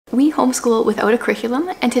We homeschool without a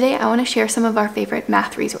curriculum, and today I want to share some of our favorite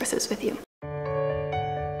math resources with you.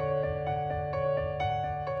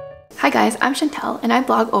 Hi guys, I'm Chantel and I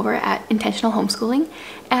blog over at Intentional Homeschooling,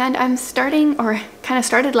 and I'm starting, or kind of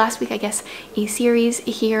started last week I guess, a series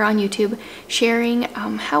here on YouTube sharing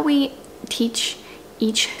how we teach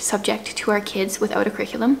each subject to our kids without a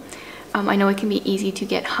curriculum. I know it can be easy to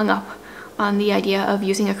get hung up on the idea of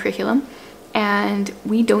using a curriculum, and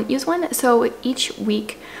we don't use one. So each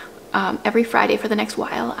week, every Friday for the next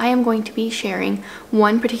while, I am going to be sharing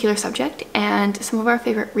one particular subject and some of our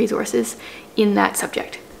favorite resources in that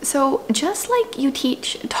subject. So just like you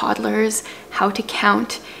teach toddlers how to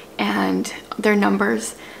count and their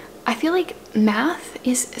numbers, I feel like math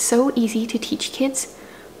is so easy to teach kids,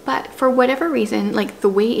 but for whatever reason, like the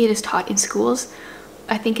way it is taught in schools,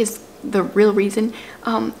 I think is the real reason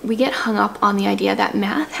we get hung up on the idea that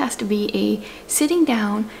math has to be a sitting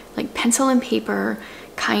down, like pencil and paper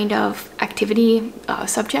kind of activity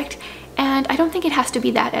subject, and I don't think it has to be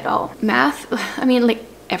that at all. Math, I mean, like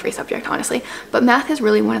every subject honestly, but math is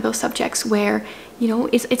really one of those subjects where, you know,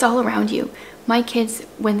 it's all around you. My kids,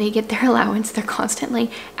 when they get their allowance, they're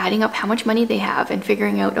constantly adding up how much money they have and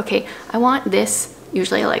figuring out, okay, I want this,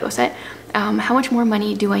 usually a Lego set, how much more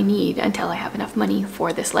money do I need until I have enough money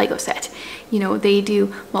for this Lego set? You know, they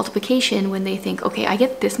do multiplication when they think, okay, I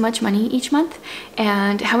get this much money each month,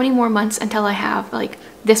 and how many more months until I have like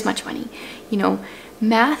this much money? You know,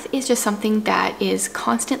 math is just something that is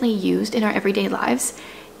constantly used in our everyday lives,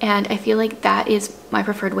 and I feel like that is my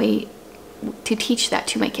preferred way to teach that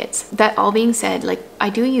to my kids. That all being said, like I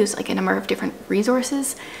do use like a number of different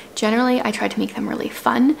resources. Generally, I try to make them really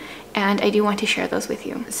fun, and I do want to share those with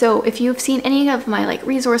you. So if you've seen any of my like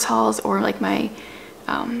resource hauls or like my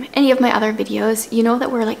any of my other videos, you know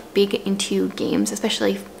that we're like big into games,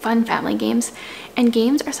 especially fun family games, and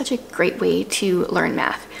games are such a great way to learn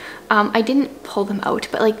math. I didn't pull them out,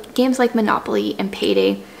 but like games like Monopoly and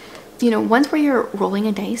Payday, you know, ones where you're rolling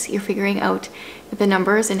a dice, you're figuring out the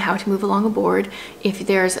numbers and how to move along a board. If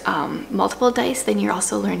there's multiple dice, then you're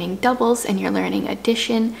also learning doubles and you're learning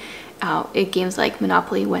addition. In games like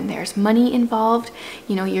Monopoly, when there's money involved,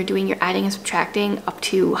 you know, you're doing your adding and subtracting up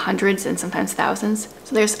to hundreds and sometimes thousands.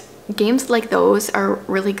 So there's games like those are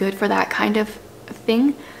really good for that kind of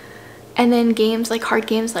thing. And then games like hard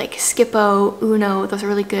games like Skippo, Uno, those are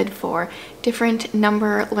really good for different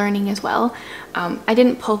number learning as well. I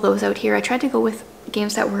didn't pull those out here. I tried to go with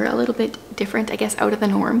games that were a little bit different, I guess, out of the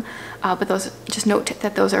norm, but those, just note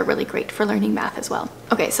that those are really great for learning math as well.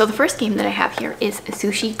 Okay, so the first game that I have here is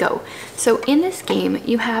Sushi Go. So in this game,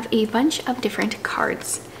 you have a bunch of different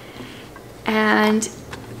cards, and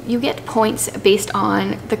you get points based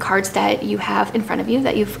on the cards that you have in front of you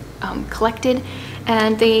that you've collected,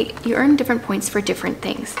 and you earn different points for different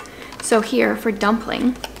things. So here for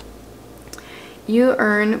dumpling, you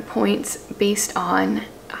earn points based on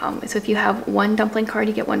so if you have one dumpling card,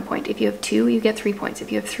 you get 1 point. If you have two, you get 3 points.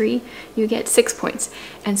 If you have three, you get 6 points,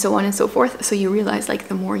 and so on and so forth. So you realize like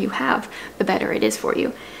the more you have, the better it is for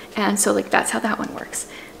you. And so like that's how that one works.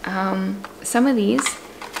 Some of these,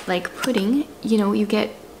 like pudding, you know, you get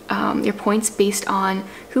your points based on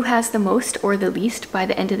who has the most or the least by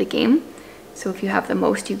the end of the game. So if you have the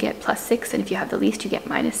most, you get +6, and if you have the least, you get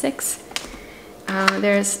 -6.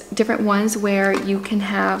 There's different ones where you can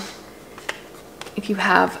have, if you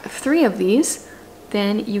have 3 of these,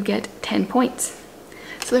 then you get 10 points.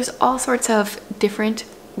 So there's all sorts of different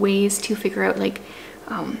ways to figure out like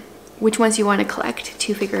which ones you want to collect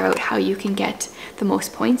to figure out how you can get the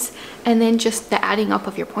most points. And then just the adding up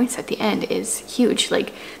of your points at the end is huge.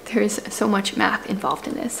 Like there's so much math involved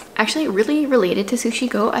in this. Actually, really related to Sushi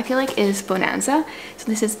Go, I feel like, is Bonanza. So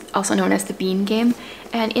this is also known as the bean game.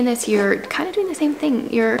 And in this, you're kind of doing the same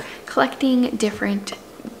thing. You're collecting different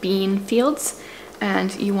bean fields, and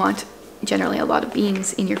you want generally a lot of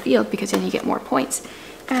beans in your field because then you get more points.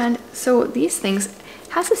 And so these things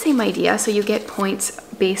has the same idea. So you get points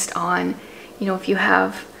based on, you know, if you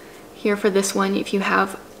have here for this one, if you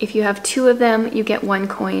have 2 of them, you get 1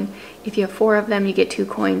 coin. If you have 4 of them, you get 2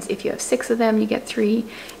 coins. If you have 6 of them, you get 3.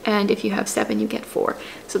 And if you have 7, you get 4.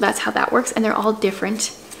 So that's how that works. And they're all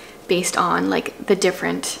different based on like the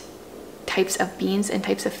different types of beans and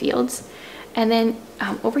types of fields. And then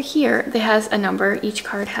over here, there has a number. Each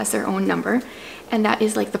card has their own number, and that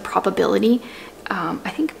is like the probability.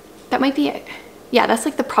 I think that might be it. Yeah, that's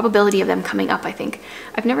like the probability of them coming up, I think.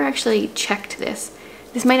 I've never actually checked this.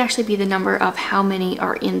 This might actually be the number of how many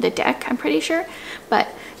are in the deck, I'm pretty sure. But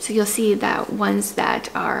so you'll see that ones that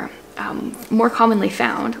are more commonly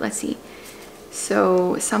found, let's see.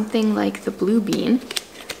 So something like the blue bean,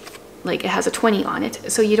 like it has a 20 on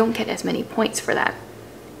it, so you don't get as many points for that.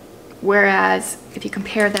 Whereas if you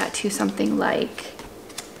compare that to something like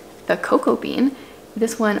the cocoa bean,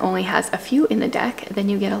 this one only has a few in the deck, then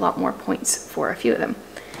you get a lot more points for a few of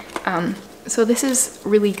them. So this is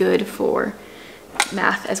really good for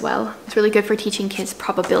math as well. It's really good for teaching kids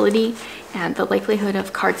probability and the likelihood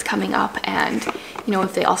of cards coming up, and you know,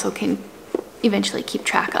 if they also can eventually keep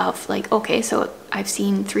track of like, okay, so I've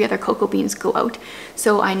seen 3 other cocoa beans go out,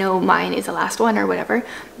 so I know mine is the last one or whatever,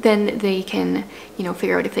 then they can, you know,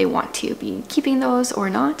 figure out if they want to be keeping those or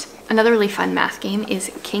not. Another really fun math game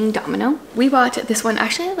is King Domino. We bought this one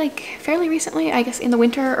actually like fairly recently, I guess in the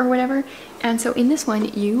winter or whatever. And so in this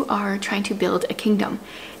one, you are trying to build a kingdom,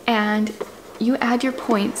 and you add your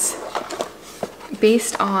points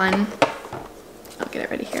based on, I'll get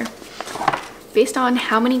it ready here, based on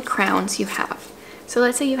how many crowns you have. So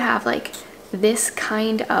let's say you have like this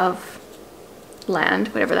kind of land,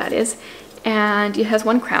 whatever that is, and it has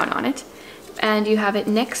 1 crown on it, and you have it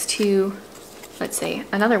next to, let's say,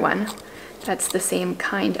 another one that's the same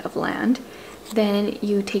kind of land. Then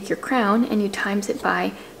you take your crown and you times it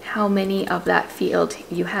by how many of that field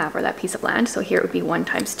you have, or that piece of land. So here it would be 1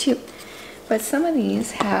 times 2. But some of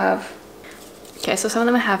these have, okay, so some of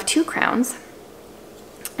them have 2 crowns,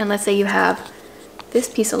 and let's say you have this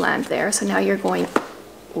piece of land there, so now you're going,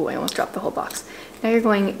 oh, I almost dropped the whole box. Now you're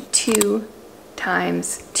going 2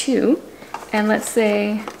 times 2, and let's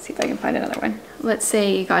say, let's see if I can find another one. Let's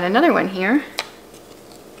say you got another one here,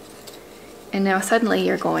 and now suddenly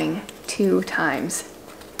you're going 2 times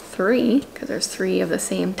 3, because there's 3 of the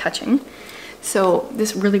same touching. So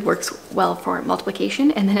this really works well for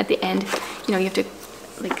multiplication, and then at the end, you know, you have to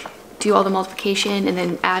like do all the multiplication and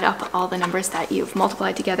then add up all the numbers that you've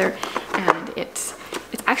multiplied together, and it's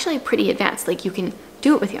actually pretty advanced. Like you can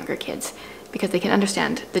do it with younger kids because they can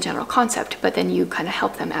understand the general concept, but then you kind of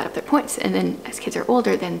help them add up their points, and then as kids are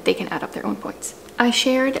older, then they can add up their own points. I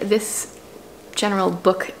shared this general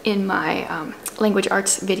book in my language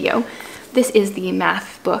arts video. This is the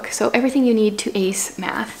math book, so everything you need to ace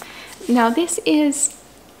math. Now this is,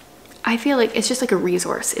 I feel like it's just like a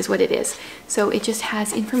resource is what it is. So it just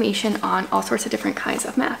has information on all sorts of different kinds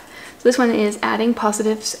of math. So this one is adding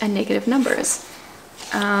positives and negative numbers.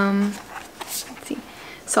 Let's see,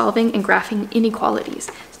 solving and graphing inequalities.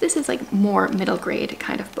 So this is like more middle grade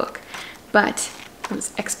kind of book, but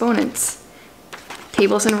those exponents,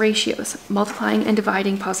 tables and ratios, multiplying and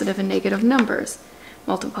dividing positive and negative numbers,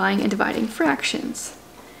 multiplying and dividing fractions,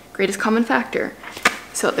 greatest common factor.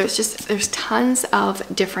 So there's tons of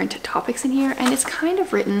different topics in here, and it's kind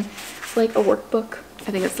of written like a workbook.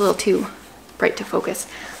 I think it's a little too bright to focus.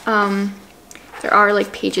 There are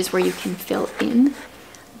like pages where you can fill in,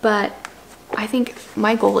 but I think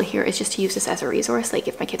my goal here is just to use this as a resource. Like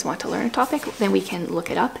if my kids want to learn a topic, then we can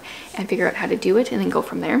look it up and figure out how to do it and then go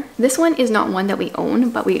from there. This one is not one that we own,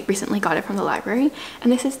 but we recently got it from the library,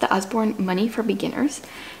 and this is the Usborne Money for Beginners.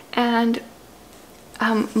 And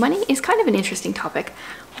money is kind of an interesting topic,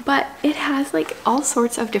 but it has like all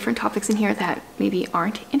sorts of different topics in here that maybe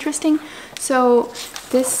aren't interesting. So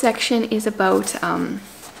this section is about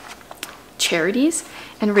charities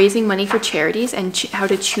and raising money for charities and how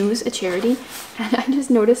to choose a charity. And I just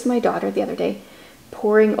noticed my daughter the other day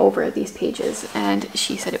poring over these pages, and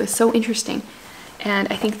she said it was so interesting. And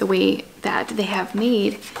I think the way that they have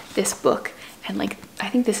made this book, and like I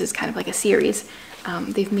think this is kind of like a series,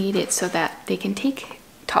 they've made it so that they can take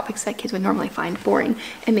topics that kids would normally find boring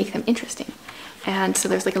and make them interesting. And so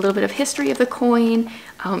there's like a little bit of history of the coin,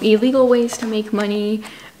 illegal ways to make money,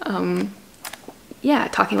 yeah,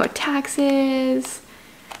 talking about taxes,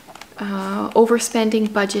 overspending,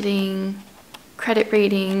 budgeting, credit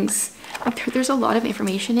ratings. Like there's a lot of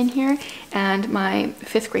information in here, and my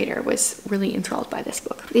 5th grader was really enthralled by this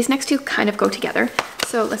book. These next two kind of go together.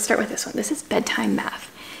 So let's start with this one. This is bedtime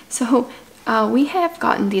math. So we have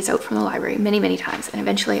gotten these out from the library many, many times, and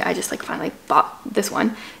eventually I just like finally bought this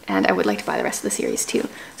one, and I would like to buy the rest of the series too.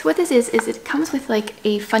 So what this is it comes with like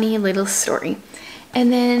a funny little story,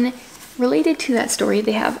 and then related to that story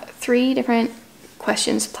they have 3 different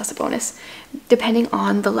questions plus a bonus depending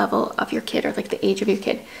on the level of your kid or like the age of your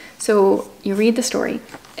kid. So you read the story,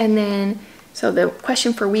 and then so the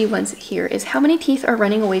question for wee ones here is how many teeth are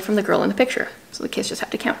running away from the girl in the picture. So the kids just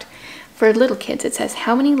have to count. For little kids, it says,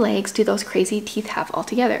 how many legs do those crazy teeth have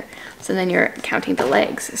altogether? So then you're counting the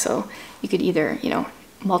legs. So you could either, you know,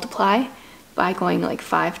 multiply by going like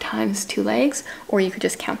 5 times 2 legs, or you could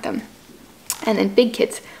just count them. And then big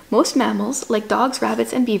kids, most mammals, like dogs,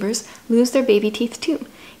 rabbits, and beavers, lose their baby teeth too.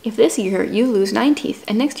 If this year you lose 9 teeth,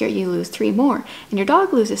 and next year you lose 3 more, and your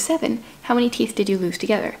dog loses 7, how many teeth did you lose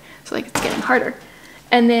together? So like it's getting harder.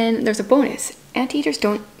 And then there's a bonus. Anteaters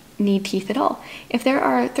don't need teeth at all. If there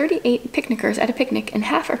are 38 picnickers at a picnic and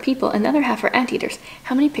half are people and the other half are anteaters,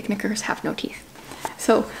 how many picnickers have no teeth?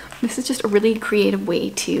 So this is just a really creative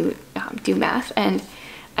way to do math, and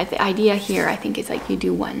the idea here I think is like you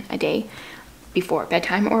do one a day before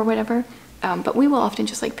bedtime or whatever, but we will often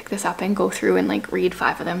just like pick this up and go through and like read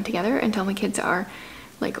 5 of them together until my kids are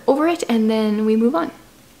like over it, and then we move on.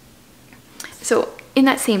 So in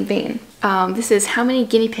that same vein, this is how many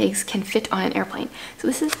guinea pigs can fit on an airplane. So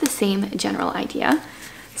this is the same general idea.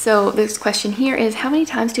 So this question here is how many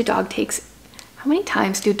times do dogs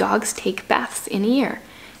take baths in a year?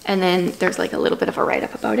 And then there's like a little bit of a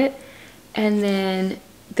write-up about it. And then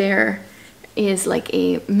there is like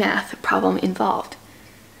a math problem involved.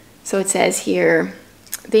 So it says here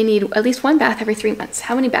they need at least 1 bath every 3 months.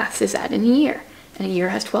 How many baths is that in a year? And a year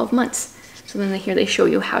has 12 months. So then here they show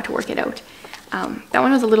you how to work it out. That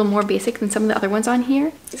one was a little more basic than some of the other ones on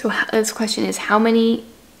here. So this question is how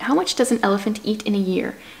much does an elephant eat in a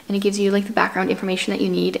year? And it gives you like the background information that you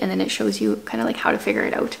need, and then it shows you kind of like how to figure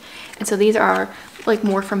it out. And so these are like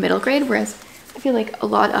more for middle grade, whereas I feel like a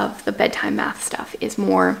lot of the bedtime math stuff is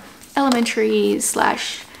more elementary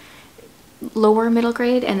 / lower middle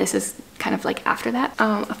grade, and this is kind of like after that.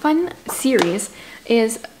 A fun series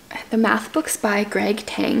is the math books by Greg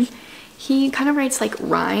Tang. He kind of writes like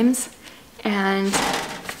rhymes, and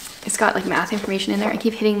it's got like math information in there. I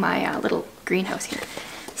keep hitting my little greenhouse here.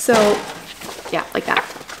 So yeah, like that.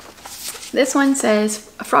 This one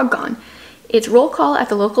says, a frog gone. It's roll call at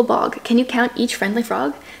the local bog. Can you count each friendly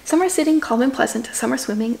frog? Some are sitting calm and pleasant, some are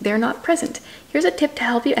swimming, they're not present. Here's a tip to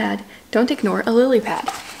help you add, don't ignore a lily pad.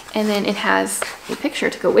 And then it has a picture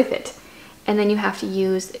to go with it. And then you have to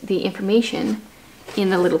use the information in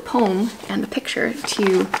the little poem and the picture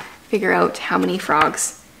to figure out how many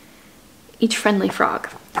frogs, each friendly frog.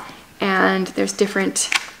 And there's different,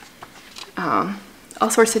 all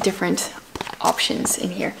sorts of different options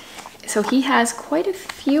in here. So he has quite a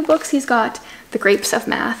few books. He's got The Grapes of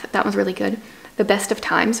Math, that one's really good. The Best of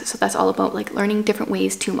Times, so that's all about like learning different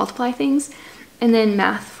ways to multiply things. And then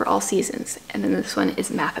Math for All Seasons. And then this one is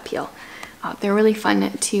Math Appeal. They're really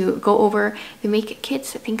fun to go over. They make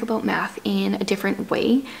kids think about math in a different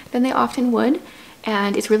way than they often would.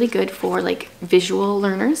 And it's really good for like visual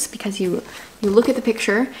learners, because you look at the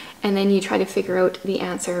picture and then you try to figure out the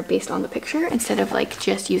answer based on the picture instead of like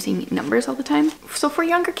just using numbers all the time. So for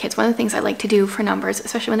younger kids, one of the things I like to do for numbers,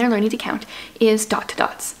 especially when they're learning to count, is dot to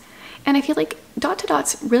dots. And I feel like dot to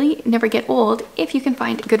dots really never get old if you can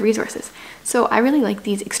find good resources. So I really like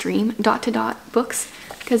these extreme dot to dot books,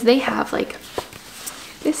 because they have like,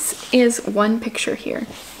 this is one picture here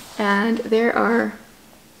and there are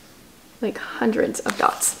like hundreds of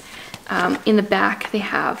dots. In the back they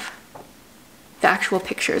have the actual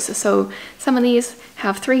pictures. So some of these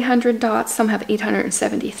have 300 dots, some have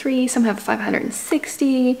 873, some have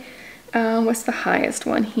 560. What's the highest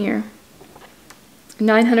one here?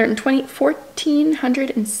 920,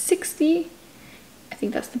 1460. I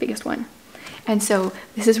think that's the biggest one. And so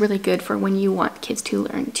this is really good for when you want kids to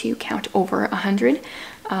learn to count over 100.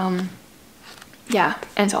 Yeah,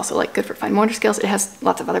 and it's also like good for fine motor skills. It has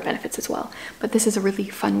lots of other benefits as well, but this is a really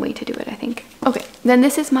fun way to do it, I think. Okay, then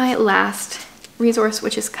this is my last resource,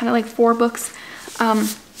 which is kind of like 4 books.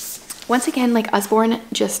 Once again, like Usborne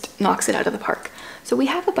just knocks it out of the park. So we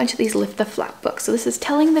have a bunch of these lift the flap books. So this is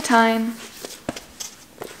Telling the Time,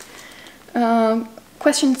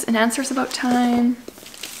 Questions and Answers about Time,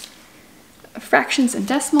 Fractions and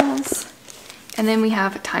Decimals, and then we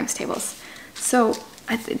have times tables. So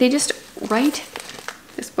they just write,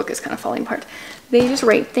 this book is kind of falling apart, they just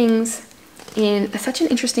write things in such an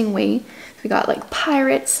interesting way. So we got like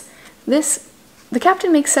pirates. The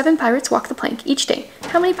captain makes 7 pirates walk the plank each day.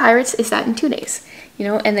 How many pirates is that in 2 days? You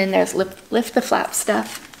know, and then there's lift the flap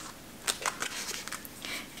stuff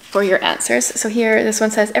for your answers. So here, this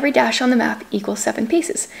one says, every dash on the map equals 7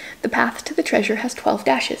 paces. The path to the treasure has 12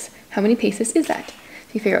 dashes. How many paces is that?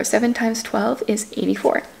 So you figure out 7 times 12 is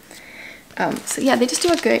 84. So yeah, they just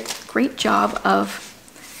do a great job of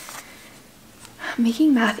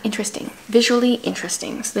making math interesting, visually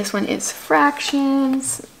interesting. So this one is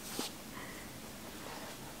fractions,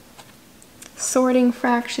 sorting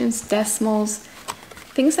fractions, decimals,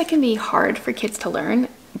 things that can be hard for kids to learn,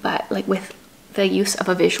 but like with the use of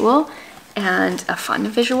a visual and a fun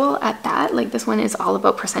visual at that. Like this one is all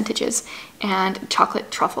about percentages and chocolate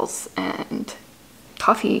truffles and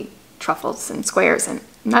toffee truffles and squares and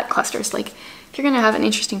nut clusters. Like if you're gonna have an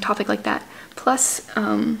interesting topic like that, plus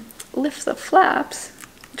lift the flaps,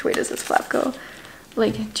 which way does this flap go?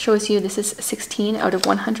 Like it shows you this is 16 out of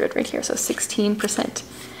 100 right here, so 16%.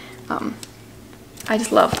 I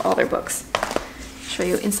just love all their books. show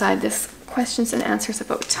you inside this questions and answers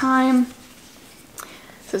about time.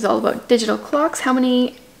 This is all about digital clocks. How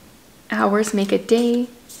many hours make a day?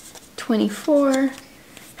 24.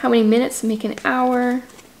 How many minutes make an hour?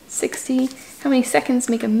 60. How many seconds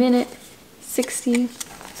make a minute? 60.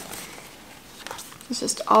 There's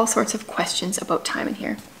just all sorts of questions about time in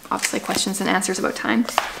here. Obviously questions and answers about time.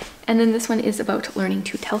 And then this one is about learning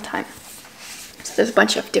to tell time. So there's a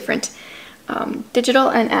bunch of different digital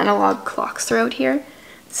and analog clocks throughout here.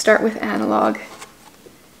 Start with analog,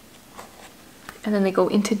 and then they go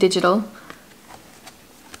into digital.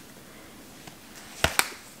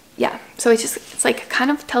 Yeah, so it's like kind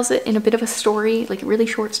of tells it in a bit of a story, like really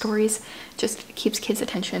short stories, just keeps kids'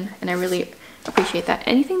 attention, and I really appreciate that.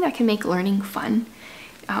 Anything that can make learning fun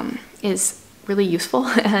is really useful,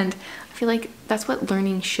 and I feel like that's what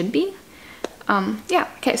learning should be. Yeah,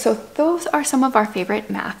 okay, so those are some of our favorite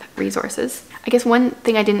math resources. I guess one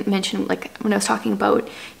thing I didn't mention, like when I was talking about,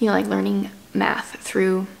 you know, like learning math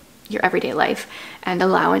through your everyday life and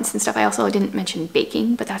allowance and stuff, I also didn't mention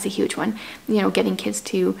baking, but that's a huge one. You know, getting kids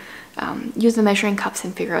to use the measuring cups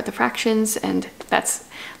and figure out the fractions, and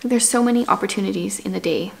there's so many opportunities in the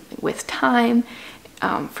day with time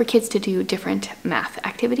for kids to do different math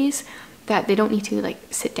activities that they don't need to like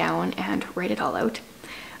sit down and write it all out.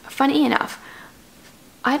 Funny enough,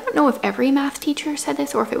 I don't know if every math teacher said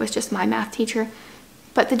this or if it was just my math teacher,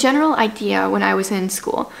 but the general idea when I was in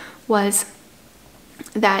school was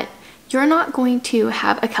that you're not going to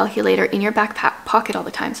have a calculator in your back pocket all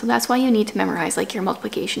the time. So that's why you need to memorize like your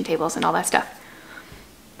multiplication tables and all that stuff.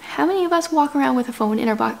 How many of us walk around with a phone in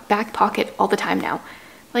our back pocket all the time now?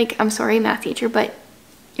 Like, I'm sorry, math teacher, but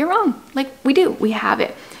you're wrong. Like, we do, we have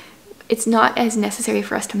it. It's not as necessary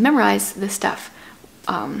for us to memorize this stuff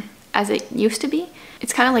as it used to be.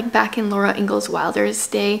 It's kind of like back in Laura Ingalls Wilder's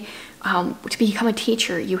day, to become a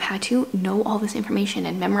teacher, you had to know all this information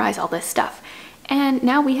and memorize all this stuff. And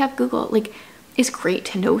now we have Google. Like, it's great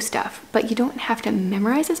to know stuff, but you don't have to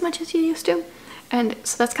memorize as much as you used to. And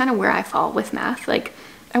so that's kind of where I fall with math. Like,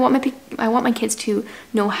 I want my kids to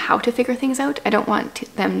know how to figure things out. I don't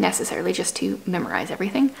want them necessarily just to memorize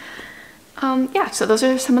everything. Yeah, so those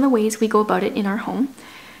are some of the ways we go about it in our home.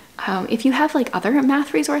 If you have like other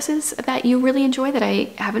math resources that you really enjoy that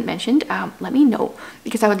I haven't mentioned, let me know,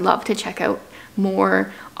 because I would love to check out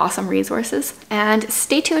more awesome resources. And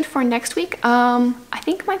stay tuned for next week. I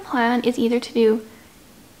think my plan is either to do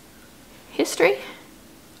history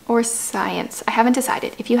or science. I haven't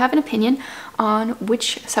decided. If you have an opinion on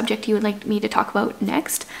which subject you would like me to talk about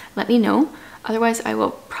next, let me know. Otherwise, I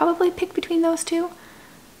will probably pick between those two.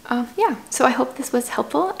 Yeah, so I hope this was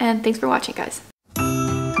helpful, and thanks for watching, guys.